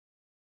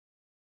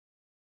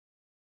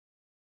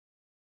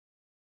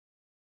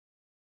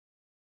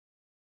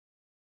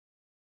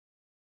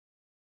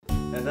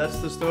And that's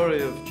the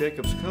story of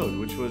Jacob's coat,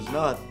 which was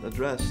not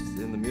addressed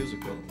in the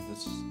musical.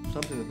 It's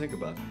something to think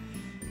about.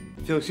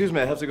 If you'll excuse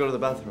me, I have to go to the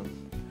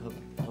bathroom.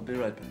 I'll be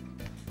right back.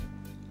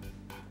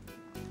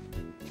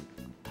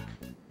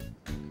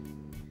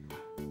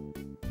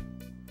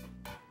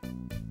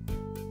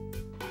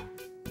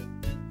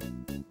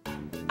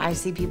 I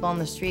see people on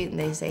the street and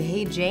they say,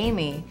 "Hey,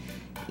 Jamy,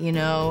 you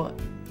know,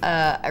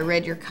 I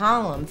read your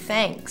column,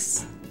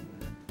 thanks."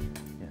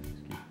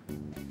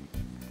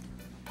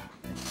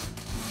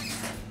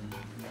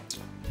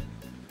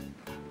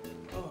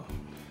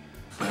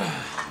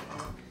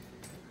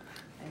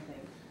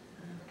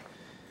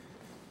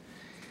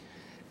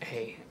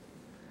 Hey,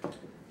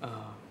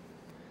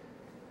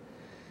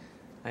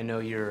 I know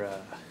you're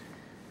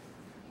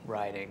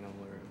writing. I'm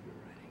aware of your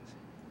writings.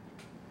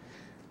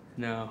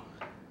 No.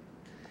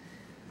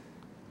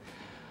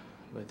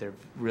 But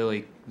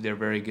they're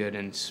very good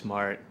and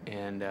smart,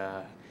 and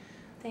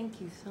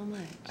Thank you so much.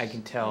 I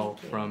can tell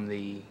from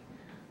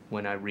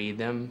when I read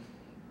them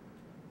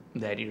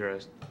that you're a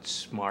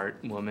smart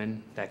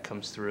woman. That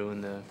comes through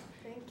in the...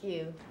 Thank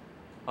you.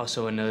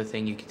 Also, another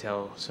thing you can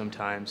tell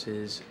sometimes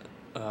is,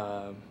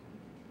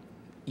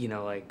 you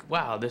know, like,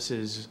 wow, this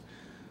is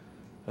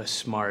a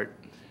smart,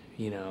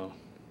 you know,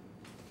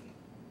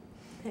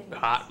 Thanks.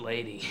 hot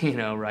lady, you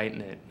know, writing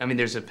it. I mean,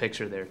 there's a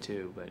picture there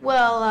too, but...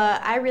 Well,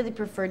 I really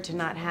preferred to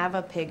not have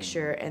a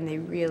picture, and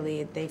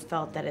they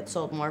felt that it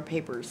sold more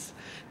papers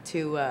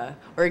to,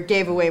 or it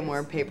gave away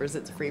more papers,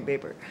 it's free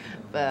paper,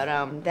 but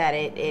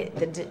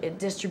that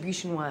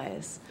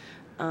distribution-wise,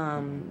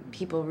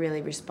 people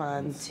really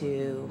respond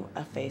to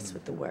a face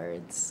with the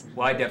words.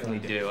 Well, I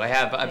definitely do.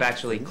 I've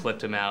actually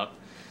clipped them out.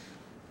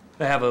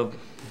 I have a,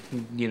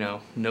 you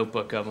know,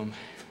 notebook of them,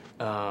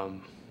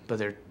 but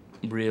they're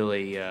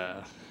really,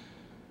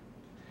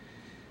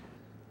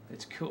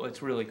 it's cool.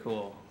 It's really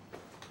cool.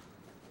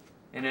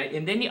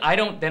 And then I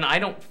don't,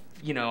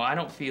 you know, I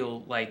don't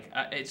feel like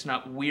it's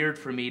not weird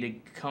for me to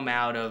come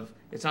out of.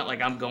 It's not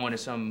like I'm going to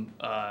some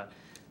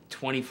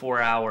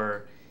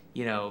 24-hour,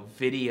 you know,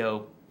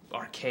 video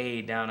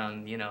arcade down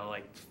on, you know,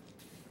 like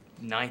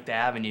 9th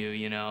Avenue.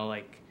 You know,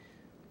 like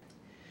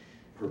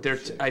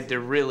they're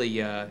really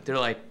they're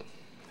like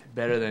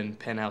better than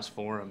Penthouse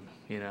Forum.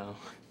 You know.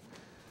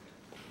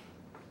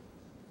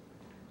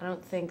 I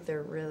don't think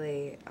they're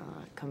really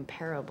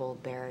comparable,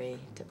 Barry,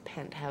 to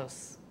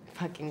Penthouse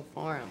fucking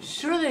Forum.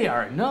 Sure they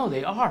are. No,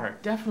 they are.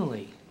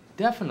 Definitely.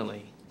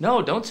 Definitely.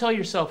 No, don't sell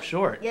yourself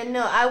short. Yeah,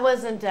 no, I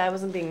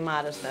wasn't being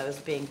modest. I was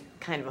being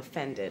kind of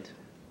offended.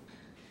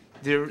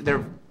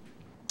 They're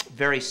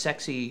very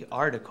sexy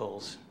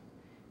articles,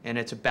 and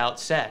it's about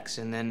sex,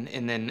 and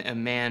then a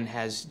man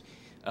has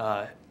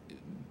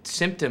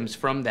symptoms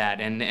from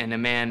that, and a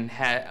man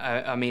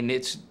I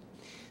mean,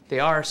 they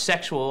are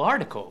sexual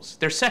articles.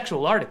 They're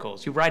sexual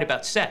articles. You write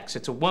about sex.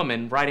 It's a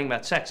woman writing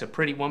about sex, a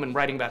pretty woman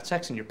writing about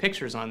sex, and your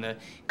picture's on the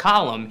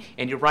column,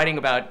 and you're writing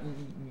about,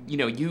 you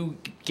know, you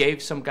gave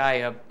some guy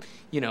a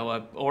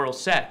oral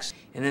sex,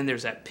 and then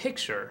there's that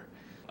picture.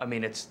 I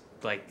mean, it's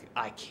like,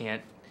 I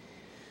can't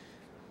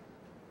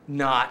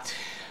not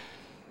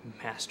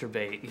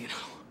masturbate, you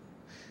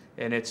know.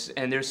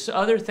 And there's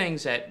other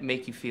things that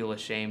make you feel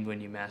ashamed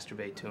when you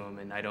masturbate to them,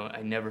 and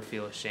I never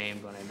feel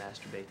ashamed when I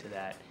masturbate to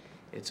that.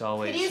 It's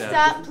always... Could you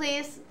stop,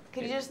 please?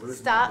 Could you just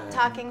stop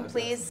talking,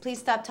 please? Please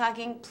stop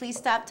talking. Please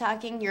stop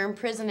talking. You're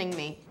imprisoning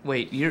me.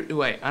 Wait, I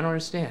don't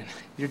understand.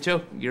 You're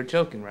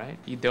joking, right?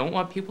 You don't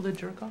want people to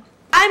jerk off?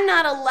 I'm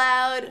not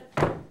allowed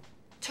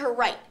to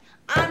write.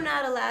 I'm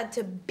not allowed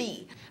to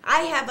be. I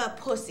have a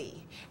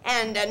pussy.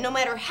 And no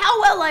matter how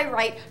well I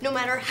write, no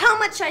matter how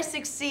much I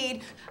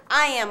succeed,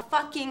 I am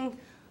fucking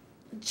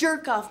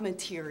jerk-off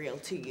material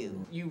to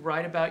you. You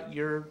write about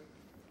your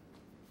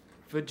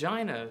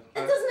vagina.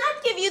 It does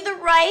not give you the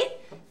right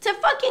to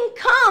fucking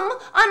come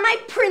on my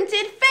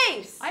printed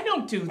face. I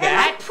don't do that. And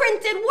my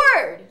printed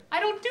word.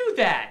 I don't do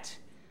that.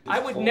 I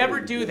would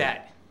never do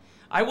that.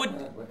 I would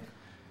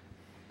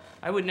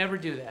never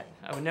do that.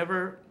 I would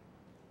never